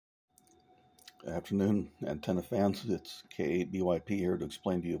Afternoon, antenna fans. It's K8BYP here to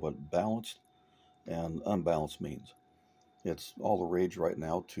explain to you what balanced and unbalanced means. It's all the rage right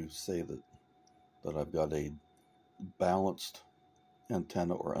now to say that I've got a balanced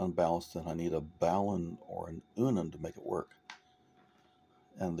antenna or unbalanced, and I need a Balun or an Unun to make it work.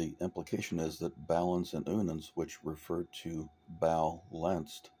 And the implication is that Baluns and Ununs, which refer to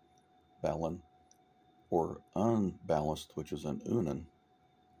balanced, Balun, or unbalanced, which is an Unun,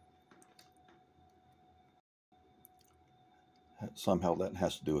 somehow that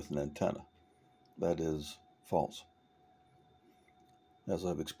has to do with an antenna. That is false. As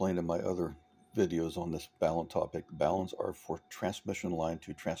I've explained in my other videos on this balun topic, baluns are for transmission line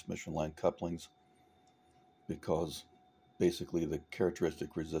to transmission line couplings, because basically the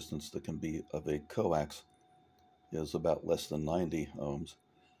characteristic resistance that can be of a coax is about less than 90 ohms,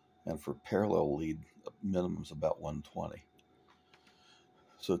 and for parallel lead, minimum is about 120.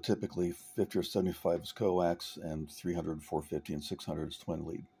 So typically 50 or 75 is coax, and 300, 450, and 600 is twin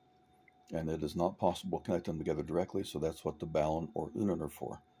lead. And it is not possible to connect them together directly, so that's what the Balun or Unun are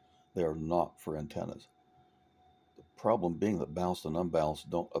for. They are not for antennas. The problem being that balanced and unbalanced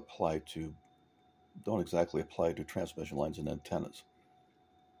don't exactly apply to transmission lines and antennas.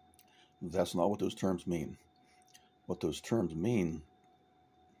 That's not what those terms mean. What those terms mean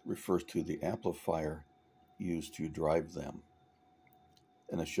refers to the amplifier used to drive them.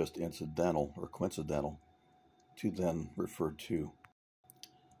 And it's just incidental or coincidental to then refer to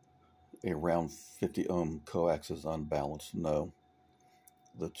a around 50 ohm coax as unbalanced. No,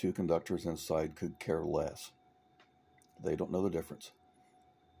 the two conductors inside could care less. They don't know the difference.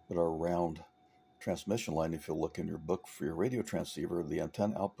 But our round transmission line, if you look in your book for your radio transceiver, the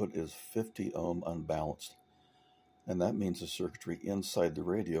antenna output is 50 ohm unbalanced. And that means the circuitry inside the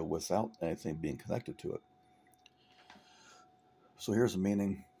radio without anything being connected to it. So here's the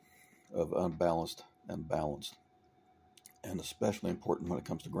meaning of unbalanced and balanced, and especially important when it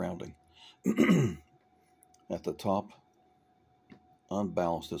comes to grounding. At the top,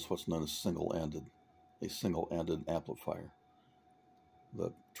 unbalanced is what's known as a single-ended amplifier.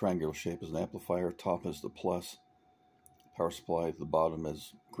 The triangular shape is an amplifier, top is the plus power supply, the bottom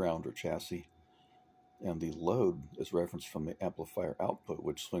is ground or chassis, and the load is referenced from the amplifier output,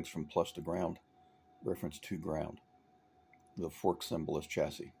 which swings from plus to ground, reference to ground. The fork symbol is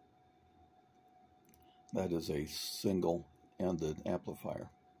chassis. That is a single-ended amplifier.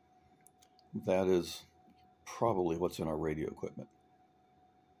 That is probably what's in our radio equipment.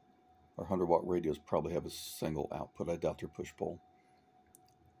 Our 100-watt radios probably have a single output. I doubt they're push-pull.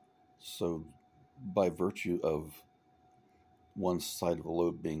 So by virtue of one side of the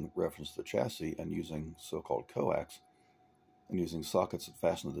load being referenced to the chassis and using so-called coax and using sockets that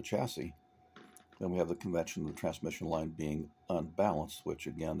fasten to the chassis, then we have the convention of the transmission line being unbalanced, which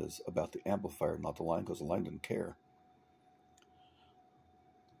again is about the amplifier, not the line, because the line didn't care.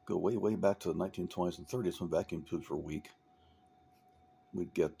 Go way, way back to the 1920s and 30s when vacuum tubes were weak.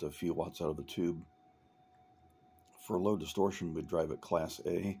 We'd get a few watts out of the tube. For low distortion, we'd drive it Class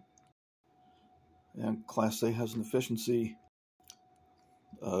A. And Class A has an efficiency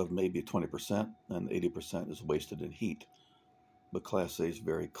of maybe 20%, and 80% is wasted in heat. But Class A is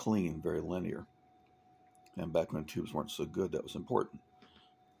very clean, very linear. And back when tubes weren't so good, that was important.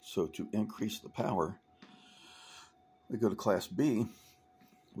 So to increase the power, we go to Class B,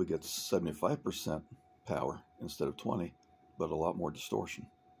 we get 75% power instead of 20, but a lot more distortion.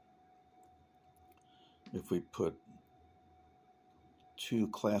 If we put two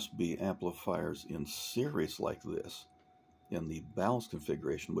Class B amplifiers in series like this, in the balanced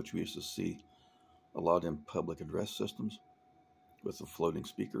configuration, which we used to see a lot in public address systems with the floating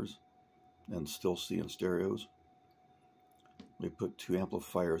speakers, and still see in stereos. We put two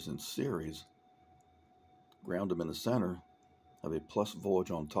amplifiers in series, ground them in the center, have a plus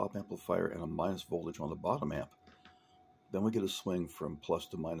voltage on top amplifier and a minus voltage on the bottom amp. Then we get a swing from plus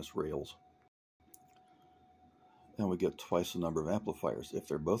to minus rails. And we get twice the number of amplifiers. If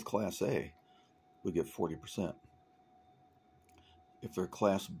they're both Class A, we get 40%. If they're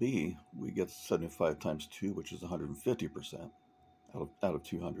Class B, we get 75 times 2, which is 150% out of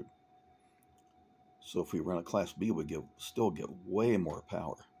 200. So if we run a Class B, we still get way more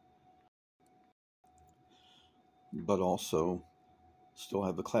power. But also still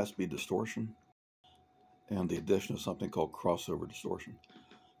have the Class B distortion and the addition of something called crossover distortion.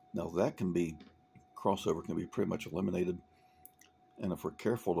 Now crossover can be pretty much eliminated. And if we're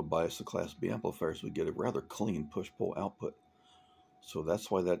careful to bias the Class B amplifiers, we get a rather clean push-pull output. So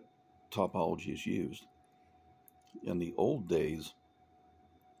that's why that topology is used. In the old days,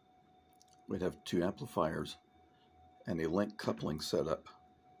 we'd have two amplifiers and a link coupling set up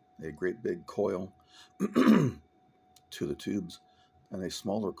a great big coil to the tubes, and a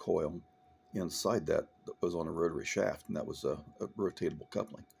smaller coil inside that was on a rotary shaft, and that was a rotatable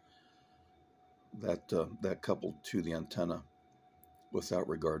coupling. That coupled to the antenna without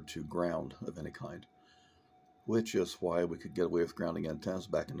regard to ground of any kind, which is why we could get away with grounding antennas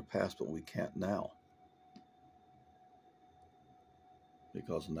back in the past, but we can't now.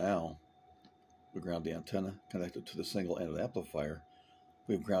 Because now we ground the antenna connected to the single end of the amplifier.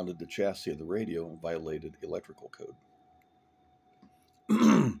 We've grounded the chassis of the radio and violated electrical code.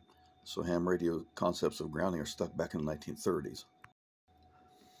 So ham radio concepts of grounding are stuck back in the 1930s.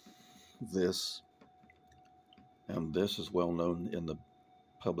 This is well known in the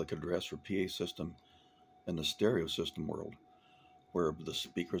public address or PA system in the stereo system world, where the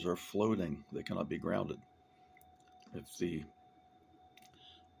speakers are floating, they cannot be grounded. If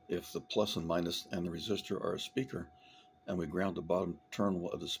the plus and minus and the resistor are a speaker, and we ground the bottom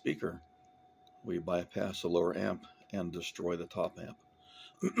terminal of the speaker, we bypass the lower amp and destroy the top amp,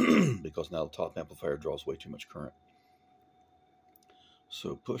 because now the top amplifier draws way too much current.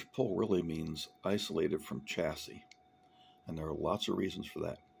 So push-pull really means isolated from chassis, and there are lots of reasons for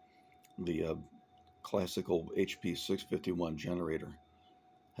that. The classical HP 651 generator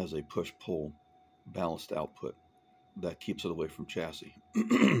has a push-pull balanced output that keeps it away from chassis.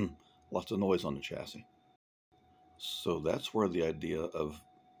 Lots of noise on the chassis. So that's where the idea of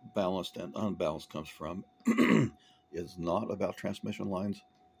balanced and unbalanced comes from. It's not about transmission lines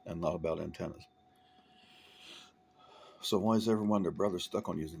and not about antennas. So why is everyone and their brother stuck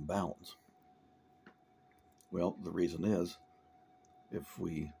on using Baluns? Well, the reason is, if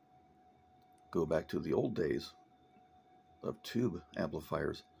we go back to the old days of tube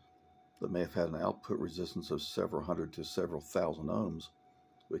amplifiers that may have had an output resistance of several hundred to several thousand ohms,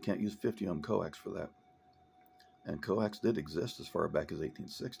 we can't use 50 ohm coax for that. And coax did exist as far back as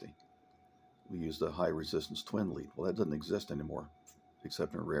 1860. We used a high resistance twin lead. Well, that doesn't exist anymore,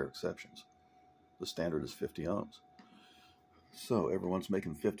 except in rare exceptions. The standard is 50 ohms. So everyone's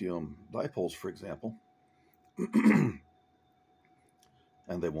making 50 ohm dipoles, for example, and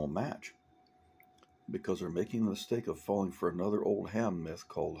they won't match because they're making the mistake of falling for another old ham myth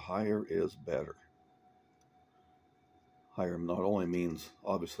called higher is better. Higher not only means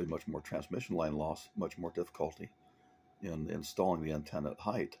obviously much more transmission line loss, much more difficulty in installing the antenna at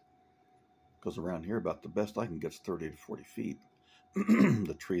height, because around here about the best I can get is 30 to 40 feet.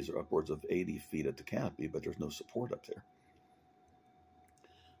 The trees are upwards of 80 feet at the canopy, but there's no support up there.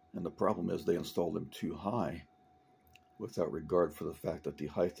 And the problem is they install them too high without regard for the fact that the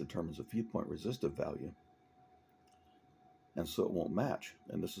height determines the feed point resistive value. And so it won't match.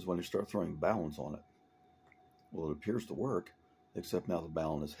 And this is when you start throwing Baluns on it. Well, it appears to work, except now the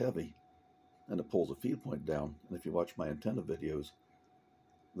Balun is heavy and it pulls the feed point down. And if you watch my antenna videos,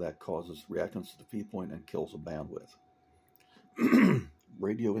 that causes reactance to the feed point and kills the bandwidth.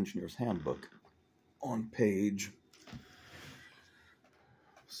 Radio Engineer's Handbook on page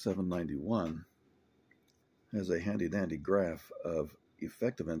 791 has a handy-dandy graph of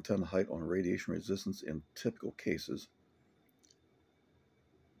effective antenna height on radiation resistance in typical cases.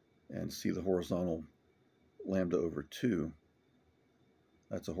 And see the horizontal lambda over 2.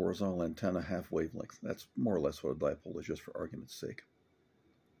 That's a horizontal antenna half wavelength. That's more or less what a dipole is, just for argument's sake.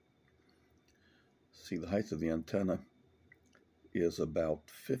 See, the height of the antenna is about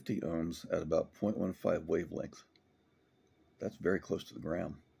 50 ohms at about 0.15 wavelength. That's very close to the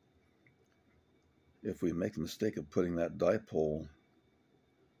ground. If we make the mistake of putting that dipole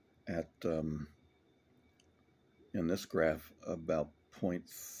at, in this graph, about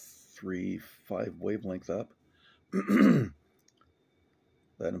 0.35 wavelength up, that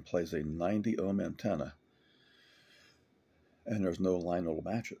implies a 90 ohm antenna, and there's no line that'll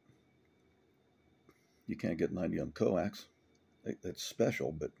match it. You can't get 90 ohm coax. It's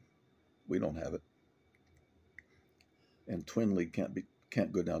special, but we don't have it. And twin lead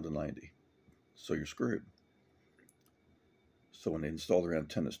can't go down to 90, so you're screwed. So when they install their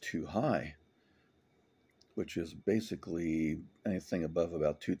antennas too high, which is basically anything above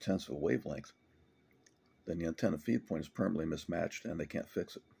about 0.2 of a wavelength, then the antenna feed point is permanently mismatched and they can't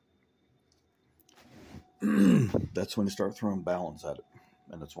fix it. That's when you start throwing Baluns at it,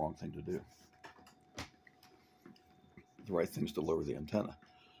 and it's the wrong thing to do. The right thing is to lower the antenna.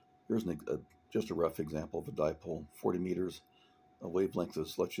 Here's just a rough example of a dipole, 40 meters, a wavelength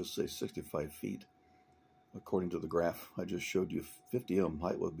is, let's just say, 65 feet. According to the graph I just showed you, 50 ohm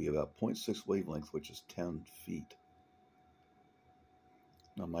height would be about 0.6 wavelength, which is 10 feet.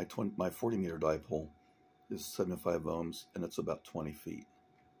 Now my 40 meter dipole is 75 ohms, and it's about 20 feet.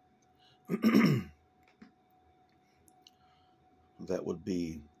 That would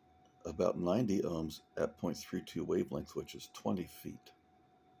be about 90 ohms at 0.32 wavelength, which is 20 feet.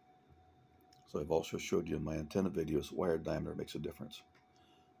 So I've also showed you in my antenna videos, wire diameter makes a difference.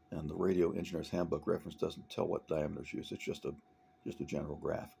 And the Radio Engineer's Handbook reference doesn't tell what diameters used. It's just a general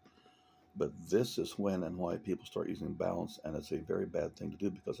graph. But this is when and why people start using balance, and it's a very bad thing to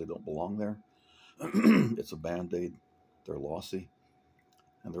do because they don't belong there. It's a band-aid. They're lossy,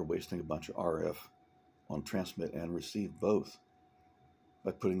 and they're wasting a bunch of RF on transmit and receive both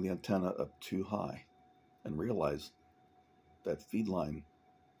by putting the antenna up too high. And realize that feed line,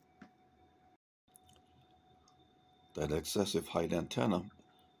 that excessive height antenna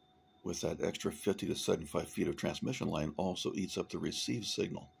with that extra 50 to 75 feet of transmission line also eats up the received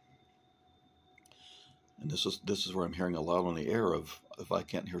signal. And this is where I'm hearing a lot on the air of, if I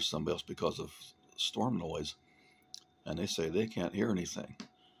can't hear somebody else because of storm noise, and they say they can't hear anything,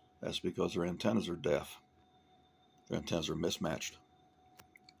 that's because their antennas are deaf. Their antennas are mismatched.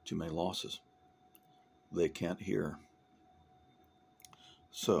 Too many losses. They can't hear.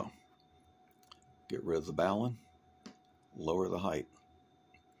 So, get rid of the Balun, lower the height.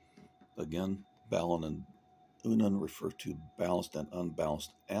 Again, Balun and Unun refer to balanced and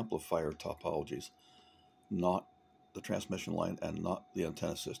unbalanced amplifier topologies, not the transmission line and not the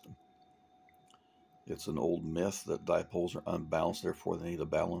antenna system. It's an old myth that dipoles are unbalanced, therefore they need a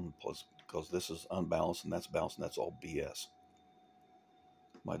Balun, plus because this is unbalanced and that's balanced, and that's all BS.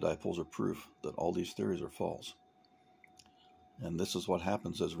 My dipoles are proof that all these theories are false. And this is what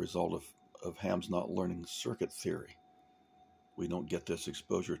happens as a result of hams not learning circuit theory. We don't get this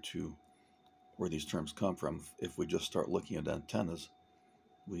exposure to where these terms come from. If we just start looking at antennas,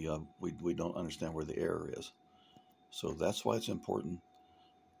 we don't understand where the error is. So that's why it's important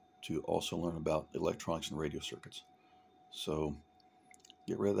to also learn about electronics and radio circuits. So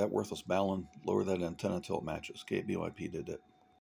get rid of that worthless Balun, lower that antenna until it matches. KBYP did it.